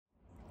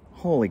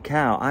Holy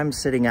cow, I'm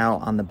sitting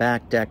out on the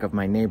back deck of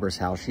my neighbor's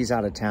house. She's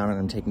out of town and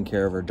I'm taking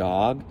care of her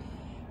dog.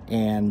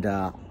 And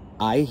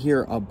I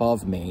hear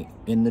above me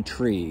in the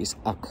trees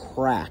a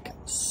crack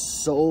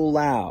so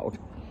loud.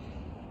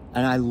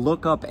 And I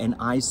look up and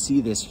I see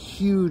this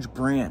huge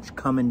branch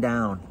coming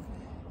down.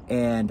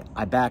 And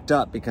I backed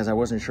up because I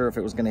wasn't sure if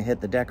it was gonna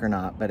hit the deck or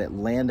not, but it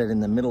landed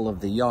in the middle of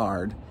the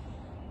yard.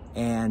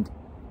 And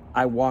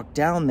I walked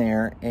down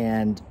there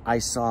and I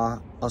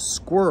saw a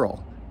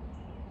squirrel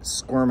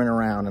squirming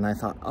around, and I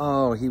thought,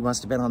 oh, he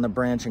must have been on the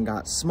branch and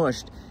got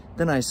smushed.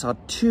 Then I saw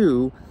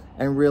two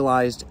and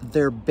realized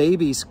they're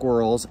baby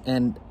squirrels,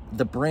 and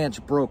the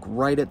branch broke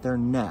right at their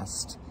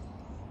nest.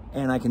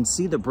 And I can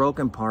see the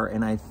broken part,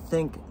 and I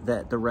think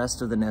that the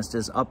rest of the nest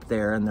is up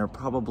there, and there are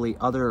probably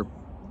other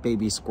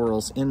baby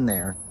squirrels in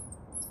there.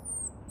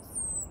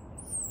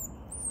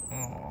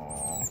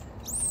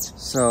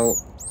 So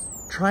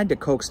tried to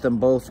coax them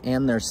both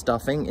and their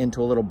stuffing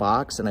into a little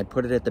box, and I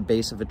put it at the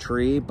base of a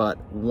tree, but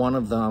one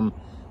of them,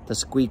 the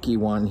squeaky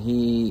one,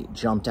 he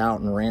jumped out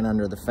and ran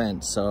under the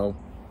fence. So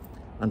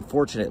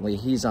unfortunately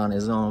he's on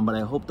his own, but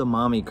I hope the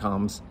mommy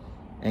comes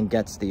and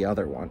gets the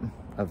other one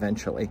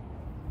eventually.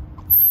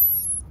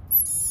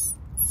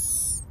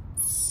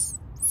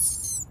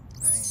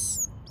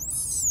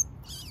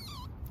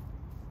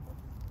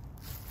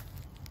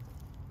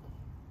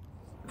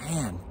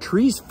 Man,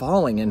 trees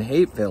falling in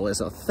Hateville is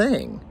a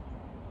thing.